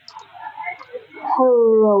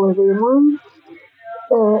Hello everyone,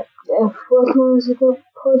 welcome to the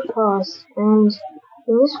podcast, and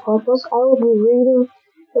in this podcast I will be reading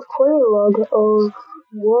the prologue of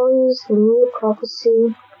Warriors New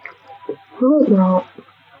Prophecy Midnight.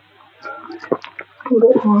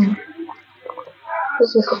 Book 1.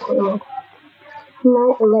 This is the prologue.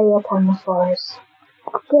 Night lay upon the forest.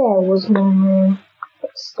 There was no moon,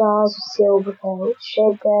 but stars of silver gold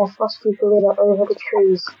shed their frosty glitter over the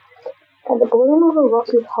trees. At the bottom of a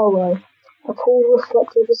rocky hollow, a pool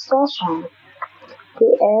reflected the starshine.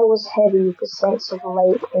 The air was heavy with the scents of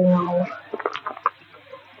late evening.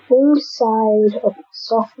 Wind sighed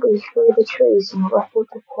softly through the trees and ruffled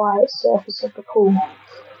the quiet surface of the pool.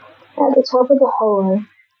 At the top of the hollow,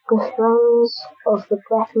 the fronds of the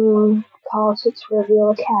blackening parted to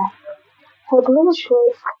reveal a cat. Her bluish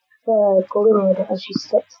gray fur glimmered as she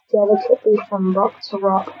stepped delicately from rock to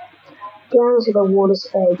rock, down to the water's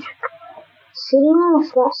edge. Sitting on a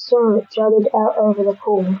flat stone that jutted out over the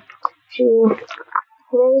pool, she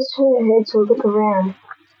raised her head to look around.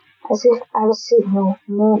 As if at a signal,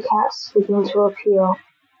 more cats began to appear,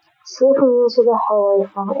 slipping into the hollow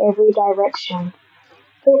from every direction.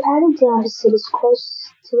 They pattered down to sit as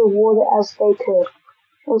close to the water as they could,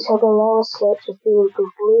 until the lower slopes were filled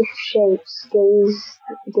with leaf shapes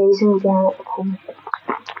gazing down at the pool.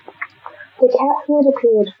 The cat who had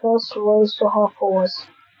appeared first rose to her paws.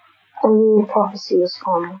 A new prophecy has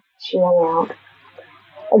come, she announced.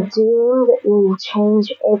 A doom that will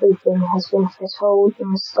change everything has been foretold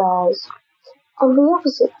in the stars. On the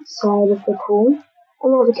opposite side of the pool,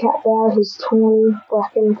 another cat bowed his tawny,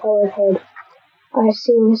 black-and-coloured head. I have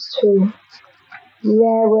seen this too.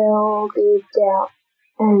 There will be doubt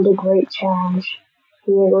and a great challenge.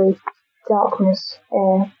 He agreed. Darkness,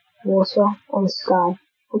 air, water, and sky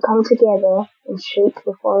will come together and shake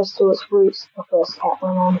the forest to its roots, the first cat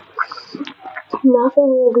went on. Nothing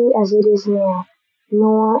will be as it is now,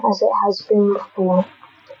 nor as it has been before.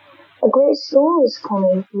 A great storm is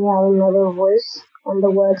coming, meowed another voice, and the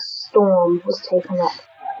word storm was taken up,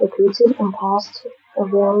 repeated and passed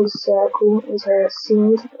around the circle until it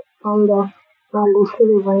seemed thunder rumbled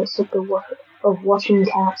through the ranks of watching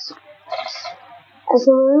cats. As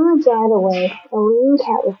the murmur died away, a lean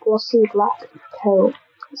cat with glossy black coat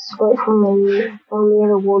spoke from near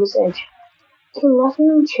the water's edge. Can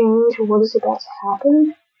nothing change what is about to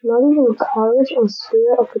happen? Not even the courage and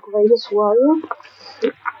spirit of the greatest warrior?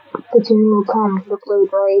 The doom will come, the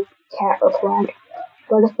blue-gray cat replied.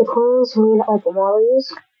 But if the clans meet like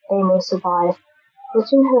warriors, they may survive.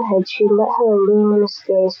 Lifting her head, she let her luminous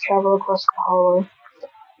gaze travel across the hollow.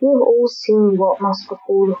 You have all seen what must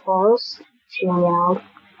befall the forest, she meowed.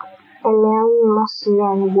 And now you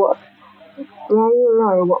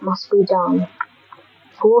know what must be done.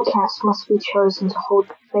 4 cats must be chosen to hold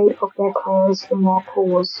the fate of their clans in their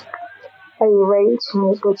paws. Are you ready to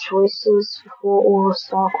make your choices before all of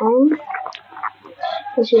Starclan?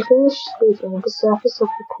 As she finished speaking, the surface of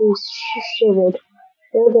the pool shivered,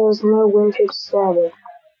 though there was no wind to disturb it.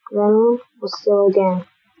 Running was still again.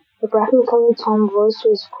 The bracken-coloured Tom rose to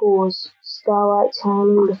his paws, starlight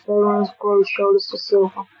turning the furlong's broad shoulders to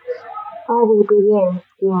silver. I will begin,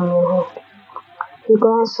 he murmured. He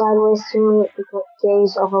glanced sideways to meet the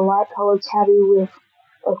gaze of a light-coloured tabby with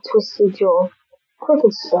a twisted jaw.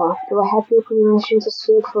 Crooked Star, do I have your permission to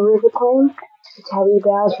speak for River Claim? The tabby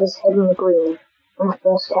bowed his head in agreement, and the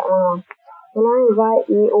first cat went on. Then I invite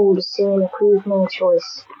you all to see and approve my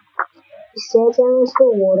choice. He stared down into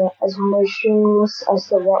the water, as motionless as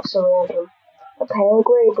the rocks around him. A pale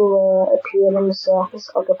grey blur appeared on the surface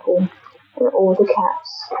of the pool, and all the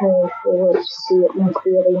cats came forward to see it more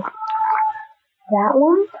clearly. That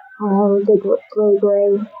one? The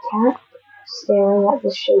blue-grey cat, staring at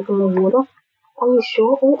the shape in the water. Are you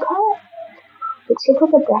sure, old cat? The tip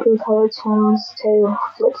of the bracken-coloured Tom's tail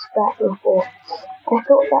flicked back and forth. I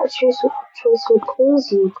thought that choice would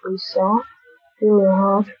please you, Blue Star. He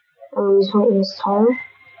murmured, amusement in his tone.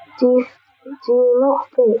 Do you not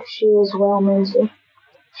think she is well-mentored?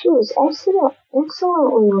 She is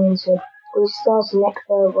excellently mentored. Blue Star's neck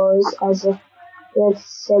fur rose as if he had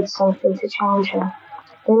said something to challenge her,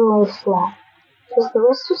 then lay flat. Does the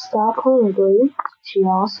rest of Starclan agree? She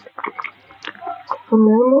asked. A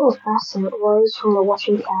murmur of assent rose from the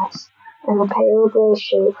watching cats, and the pale grey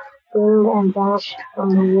shape gleamed and vanished from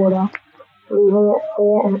the water, leaving it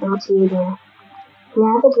clear and empty again.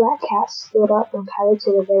 Now the black cat stood up and padded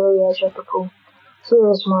to the very edge of the pool.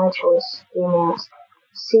 Here is my choice, he announced.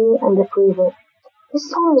 See and approve it. This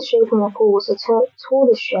time the shape in the pool was a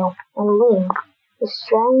tortoiseshell and lean, with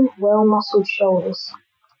strong, well-muscled shoulders.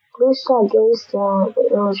 Blue Star gazed down at the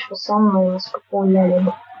image for some moments before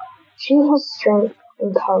nodding. She has strength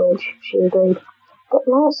and courage, she agreed. But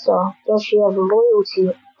Nightstar, does she have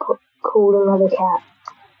loyalty? Called another cat.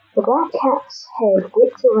 The black cat's head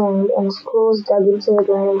whipped around and his claws dug into the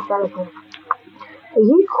ground in front of him. Are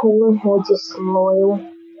you calling her disloyal?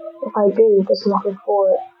 If I do, there's nothing for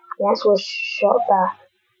it. The answer was shot back.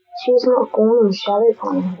 She was not born in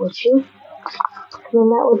Shadowplane, would she? Then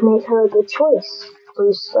that would make her a good choice,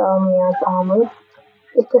 Bruce meowed calmly.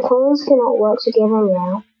 If the clans cannot work together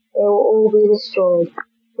now, they will all be destroyed.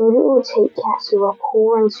 Maybe it will take cats who are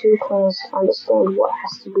poor in two clans to understand what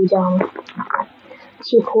has to be done.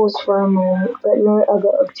 She paused for a moment, but no other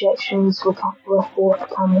objections were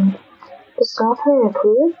forthcoming. The Star Clan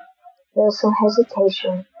approved? There was some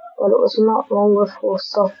hesitation, but it was not long before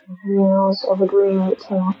soft meows of agreement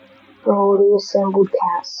came from all the assembled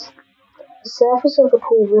cats. The surface of the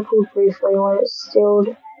pool rippled briefly. When it stilled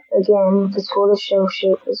again, the tortoiseshell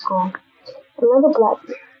shape was gone. Another black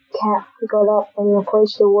cat got up and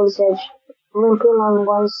approached the water's edge, limping on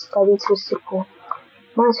one stubby twisted paw.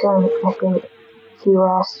 My turn, I think, he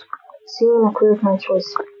asked. Seeing approved my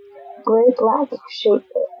choice. Gray-black shape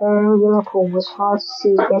formed in the pool was hard to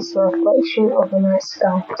see against the reflection of the night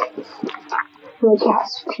sky. The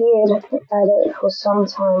cats peered at it for some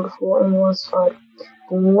time before anyone spoke.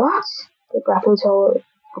 What? The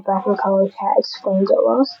bracken-coloured cat exclaimed at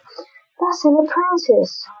last. That's an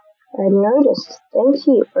apprentice. I noticed. Thank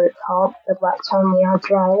you, Oakheart, the black-tongue meowed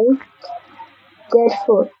dryly.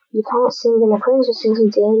 Deadfoot, you can't send an apprentice into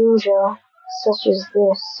danger such as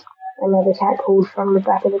this, another cat called from the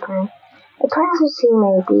back of the crane. Apprentice he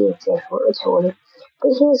may be, Deadfoot retorted,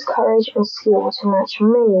 but he has courage and skill to match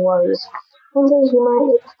many warriors. One day he might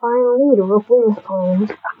make a fine leader of Wind Clan.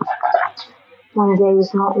 One day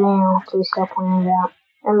is not now, Bluestar pointed out,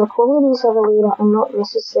 and the qualities of a leader are not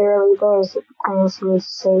necessarily those that the clans need to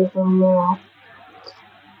save them now.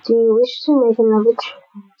 Do you wish to make another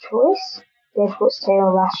choice? Deadfoot's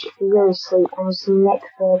tail lashed furiously and his neck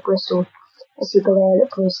fur bristled as he glared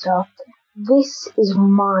at Bluestar. This is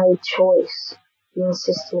my choice, he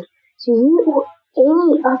insisted. Do you or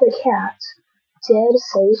any other cat dare to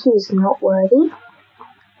say he is not worthy?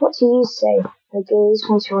 What do you say? Her gaze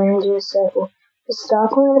went around in a circle. Does Star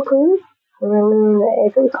Clan approve? Remembering that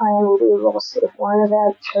every clan will be lost if one of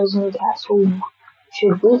our chosen cats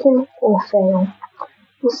should weaken or fail.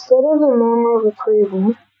 Instead of a murmur of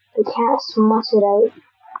approval, the cats muttered out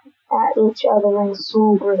at each other in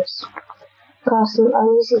small groups, casting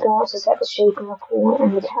uneasy glances at the shape of the pool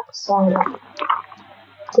and the cat beside it.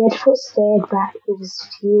 Deadfoot stared back with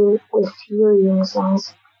fury in his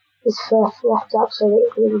eyes, his fur fluffed up so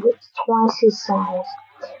that he looked twice his size.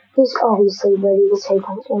 He was obviously ready to take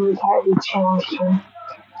on any cat who challenged him.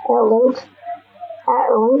 At length,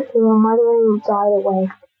 the muttering died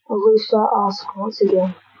away, and Bluestar asked once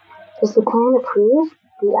again, Does the clan approve?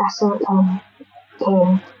 The assent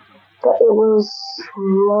came, but it was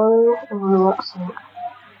low and reluctant,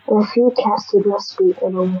 and a few cats did not speak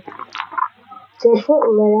at all. Deadfoot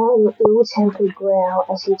let out an ill-tempered growl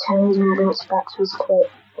as he turned and limped back to his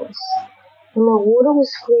place. When the water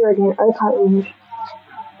was clear again, Oakheart moved.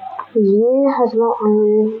 You have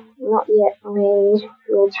not yet made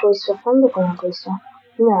your choice for Thunderground, Bluestar.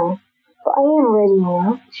 No, but I am ready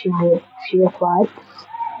now, she replied.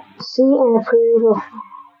 See and approve of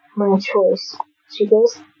my choice. She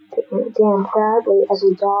gazed down proudly as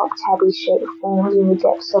a dark tabby shape formed in the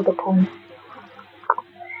depths of the pool.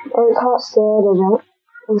 Oakheart stared at it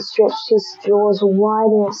and stretched his jaws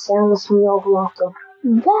wide in a soundless mew of laughter.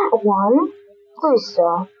 That one?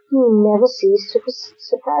 Bluestar, you never cease to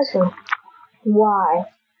surprise him. Why?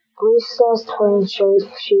 Bluestar's tone showed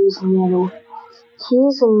she was nettled. He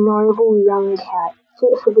is a noble young cat,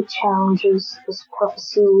 fit for the challenges this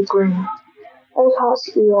prophecy will bring.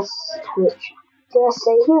 Oakheart's ears twitched. Did I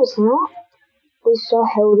say he was not? Bluestar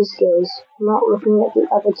held his gaze, not looking at the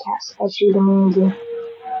other cats as she demanded.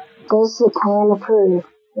 Does the clan approve?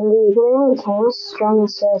 When the agreement came, strong and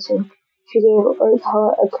certain, she gave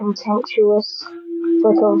Oakheart a contemptuous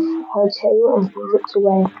flick of her tail and looked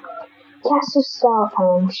away. Cats of Star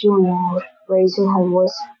Clan, she meowed, raising her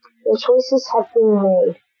voice. Your choices have been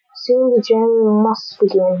made. Soon the journey must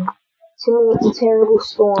begin. To meet the terrible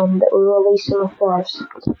storm that will release in the forest.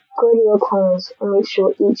 Go to your clans and make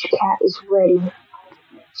sure each cat is ready.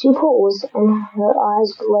 She paused, and her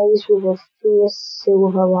eyes blazed with a fierce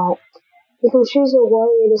silver light. We can choose a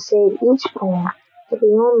warrior to save each clan, but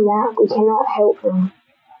beyond that we cannot help them.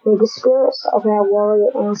 May the spirits of our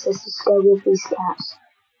warrior ancestors go with these cats,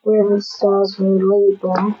 wherever the stars may lead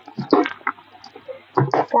them.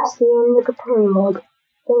 That's the end of the prologue.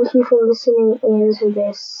 Thank you for listening in to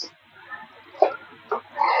this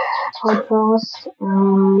podcast,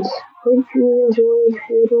 and hope you enjoyed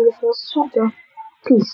reading the first chapter. Peace.